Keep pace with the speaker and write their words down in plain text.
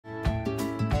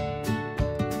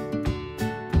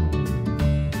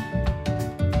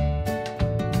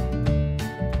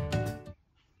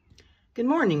Good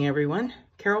morning, everyone.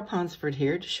 Carol Ponsford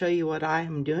here to show you what I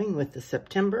am doing with the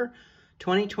September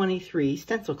 2023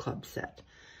 Stencil Club set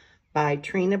by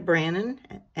Trina Brannon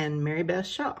and Mary Beth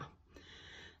Shaw.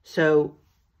 So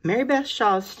Mary Beth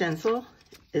Shaw's stencil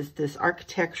is this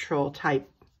architectural type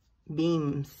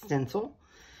beam stencil,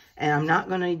 and I'm not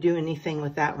going to do anything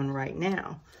with that one right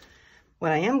now.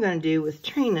 What I am going to do with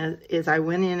Trina is I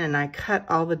went in and I cut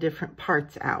all the different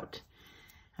parts out.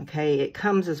 Okay, it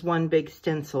comes as one big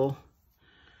stencil,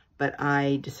 but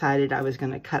I decided I was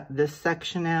going to cut this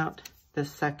section out,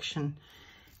 this section,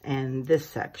 and this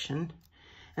section.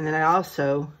 And then I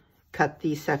also cut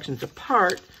these sections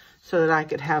apart so that I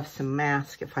could have some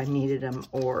masks if I needed them,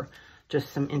 or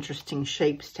just some interesting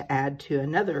shapes to add to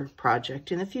another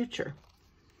project in the future.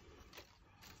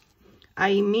 I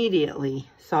immediately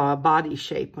saw a body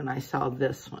shape when I saw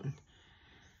this one.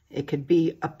 It could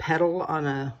be a petal on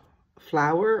a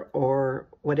flower or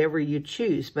whatever you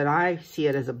choose, but I see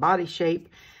it as a body shape,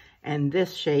 and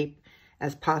this shape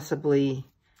as possibly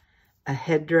a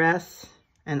headdress,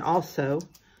 and also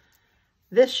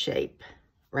this shape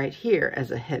right here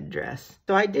as a headdress.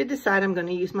 So I did decide I'm going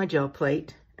to use my gel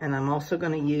plate, and I'm also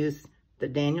going to use the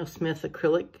Daniel Smith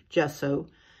acrylic gesso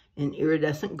in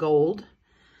iridescent gold.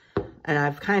 And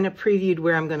I've kind of previewed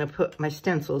where I'm going to put my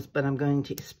stencils, but I'm going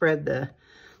to spread the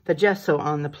gesso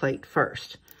on the plate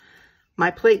first. My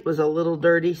plate was a little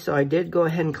dirty, so I did go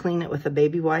ahead and clean it with a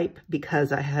baby wipe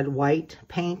because I had white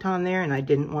paint on there and I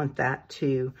didn't want that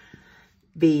to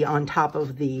be on top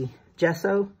of the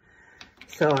gesso.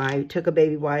 So I took a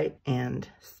baby wipe and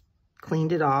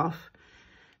cleaned it off.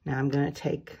 Now I'm going to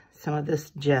take some of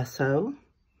this gesso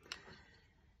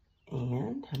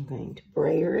and I'm going to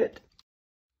brayer it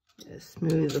as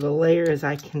smooth of a layer as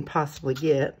I can possibly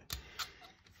get.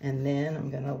 And then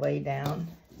I'm going to lay down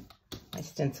my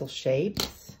stencil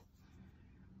shapes.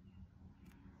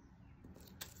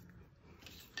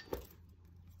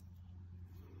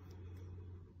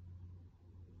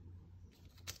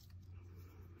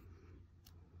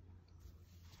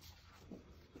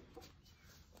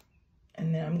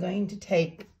 And then I'm going to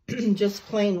take just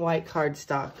plain white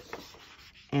cardstock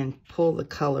and pull the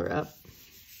color up.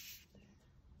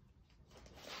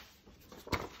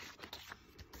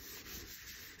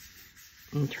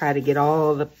 And try to get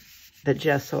all the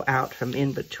gesso out from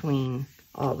in between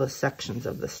all the sections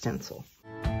of the stencil.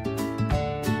 Okay,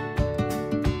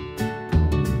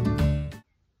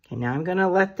 now I'm going to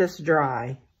let this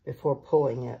dry before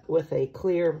pulling it with a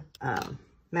clear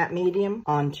matte medium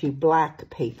onto black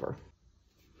paper.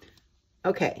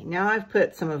 Okay, now I've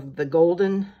put some of the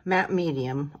golden matte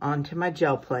medium onto my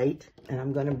gel plate, and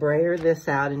I'm going to brayer this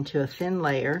out into a thin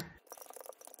layer.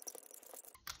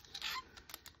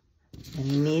 And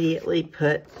immediately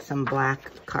put some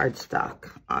black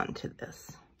cardstock onto this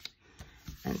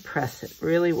and press it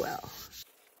really well.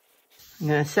 I'm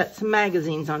going to set some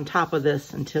magazines on top of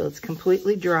this until it's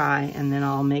completely dry, and then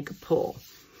I'll make a pull.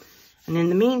 And in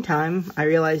the meantime, I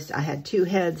realized I had two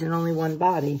heads and only one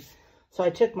body, so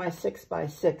I took my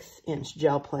 6x6 inch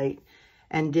gel plate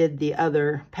and did the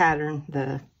other pattern,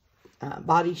 the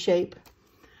body shape,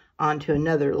 onto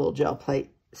another little gel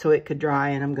plate so it could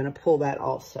dry, and I'm going to pull that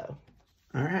also.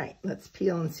 All right, let's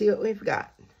peel and see what we've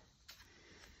got.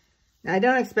 Now, I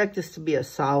don't expect this to be a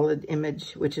solid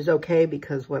image, which is okay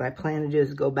because what I plan to do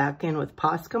is go back in with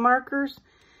Posca markers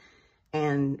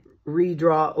and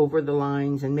redraw over the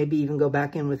lines, and maybe even go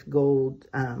back in with gold,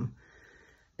 the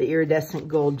iridescent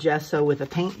gold gesso with a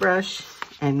paintbrush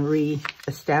and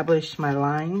re-establish my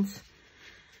lines.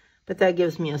 But that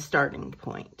gives me a starting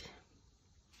point.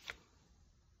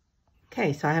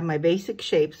 Okay, so I have my basic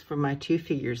shapes for my two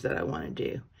figures that I want to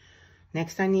do.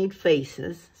 Next, I need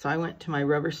faces. So I went to my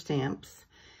rubber stamps,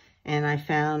 and I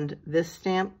found this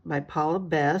stamp by Paula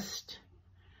Best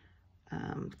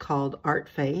called Art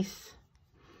Face.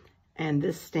 And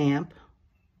this stamp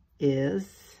is,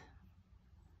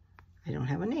 I don't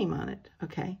have a name on it.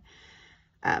 Okay.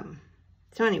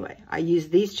 So anyway, I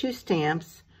used these two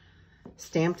stamps,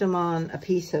 stamped them on a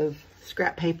piece of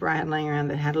scrap paper I had laying around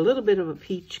that had a little bit of a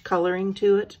peach coloring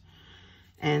to it,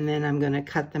 and then I'm going to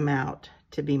cut them out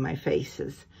to be my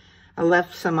faces. I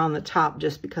left some on the top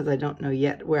just because I don't know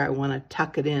yet where I want to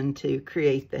tuck it in to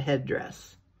create the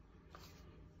headdress.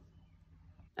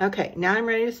 Okay, now I'm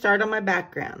ready to start on my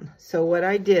background. So what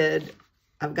I did,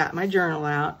 I've got my journal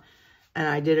out, and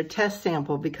I did a test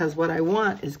sample because what I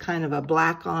want is kind of a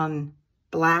black on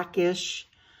blackish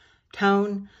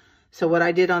tone. So what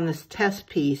I did on this test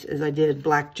piece is I did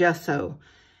black gesso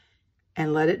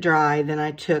and let it dry. Then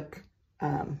I took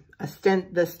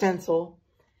the stencil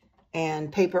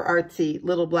and Paper Artsy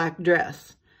little black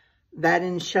dress. That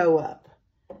didn't show up.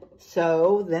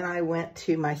 So then I went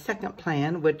to my second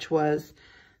plan, which was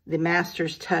the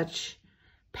Master's Touch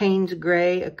Payne's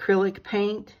Gray acrylic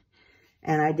paint.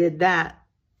 And I did that,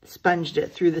 sponged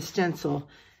it through the stencil,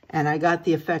 and I got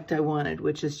the effect I wanted,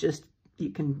 which is just, you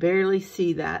can barely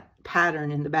see that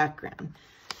pattern in the background.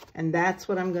 And that's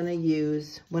what I'm going to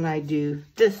use when I do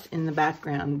this in the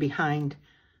background behind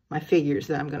my figures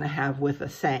that I'm going to have with a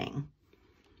saying.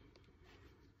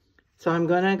 So I'm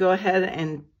going to go ahead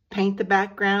and paint the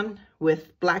background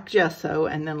with black gesso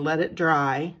and then let it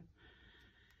dry.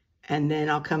 And then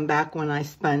I'll come back when I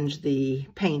sponge the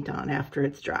paint on after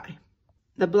it's dry.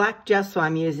 The black gesso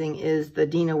I'm using is the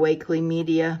Dina Wakley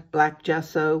Media Black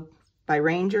Gesso by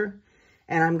Ranger.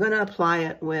 And I'm going to apply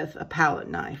it with a palette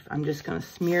knife. I'm just going to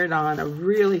smear it on a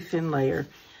really thin layer.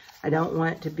 I don't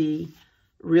want it to be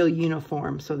real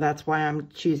uniform, so that's why I'm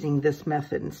choosing this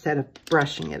method instead of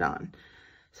brushing it on.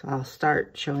 So I'll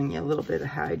start showing you a little bit of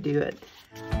how I do it.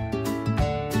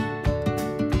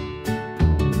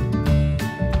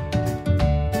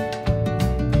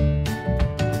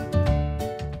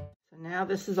 So now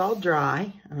this is all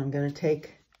dry, and I'm going to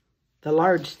take the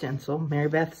large stencil, Mary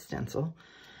Beth's stencil,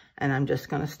 and I'm just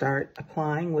going to start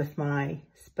applying with my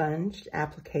sponged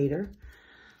applicator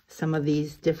some of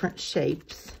these different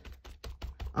shapes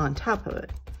on top of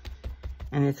it.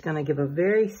 And it's going to give a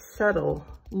very subtle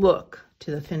look to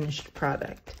the finished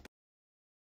product.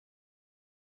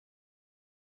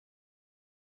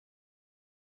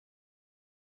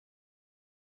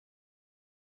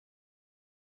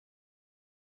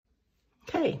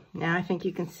 Okay, now I think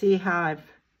you can see how I've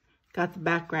got the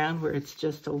background where it's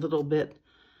just a little bit,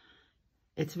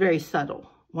 it's very subtle.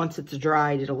 Once it's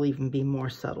dried, it'll even be more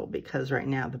subtle because right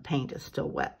now the paint is still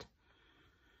wet.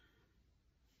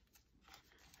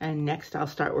 And next I'll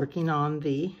start working on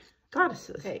the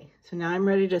goddesses. Okay, so now I'm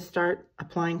ready to start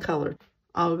applying color.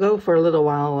 I'll go for a little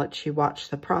while, let you watch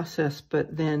the process,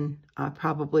 but then I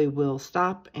probably will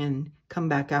stop and come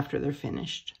back after they're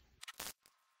finished.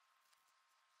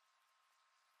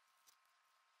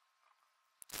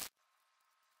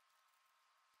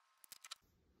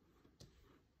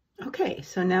 Okay,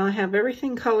 so now I have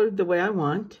everything colored the way I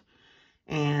want,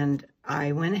 and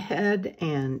I went ahead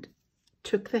and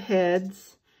took the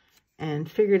heads and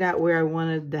figured out where I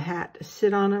wanted the hat to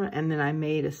sit on them, and then I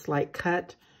made a slight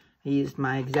cut. I used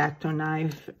my X-Acto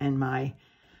knife and my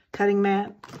cutting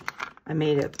mat. I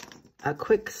made a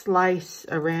quick slice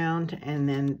around, and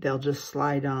then they'll just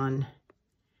slide on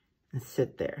and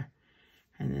sit there.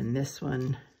 And then this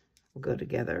one will go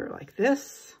together like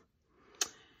this.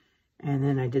 And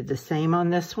then I did the same on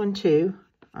this one too.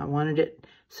 I wanted it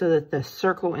so that the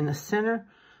circle in the center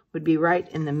would be right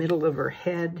in the middle of her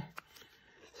head.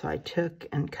 So I took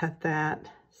and cut that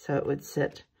so it would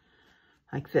sit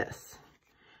like this.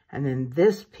 And then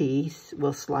this piece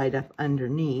will slide up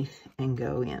underneath and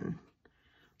go in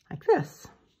like this.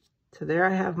 So there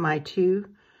I have my two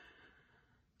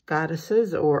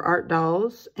goddesses or art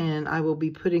dolls, and I will be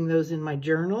putting those in my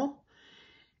journal.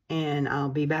 And I'll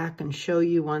be back and show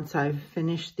you once I've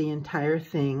finished the entire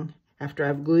thing after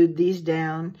I've glued these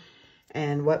down.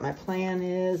 And what my plan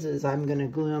is I'm going to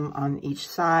glue them on each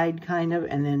side kind of,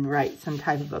 and then write some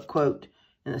type of a quote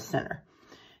in the center.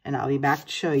 And I'll be back to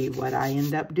show you what I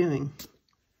end up doing.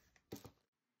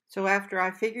 So after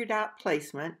I figured out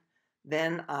placement,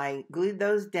 then I glued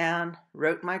those down,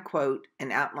 wrote my quote,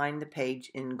 and outlined the page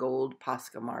in gold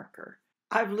Posca marker.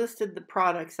 I've listed the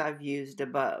products I've used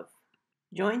above.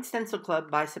 Join Stencil Club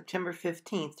by September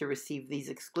 15th to receive these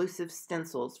exclusive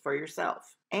stencils for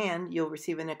yourself. And you'll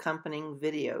receive an accompanying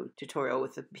video tutorial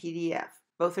with a PDF.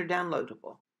 Both are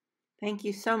downloadable. Thank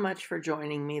you so much for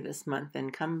joining me this month,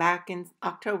 and come back in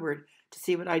October to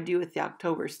see what I do with the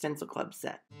October Stencil Club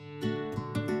set.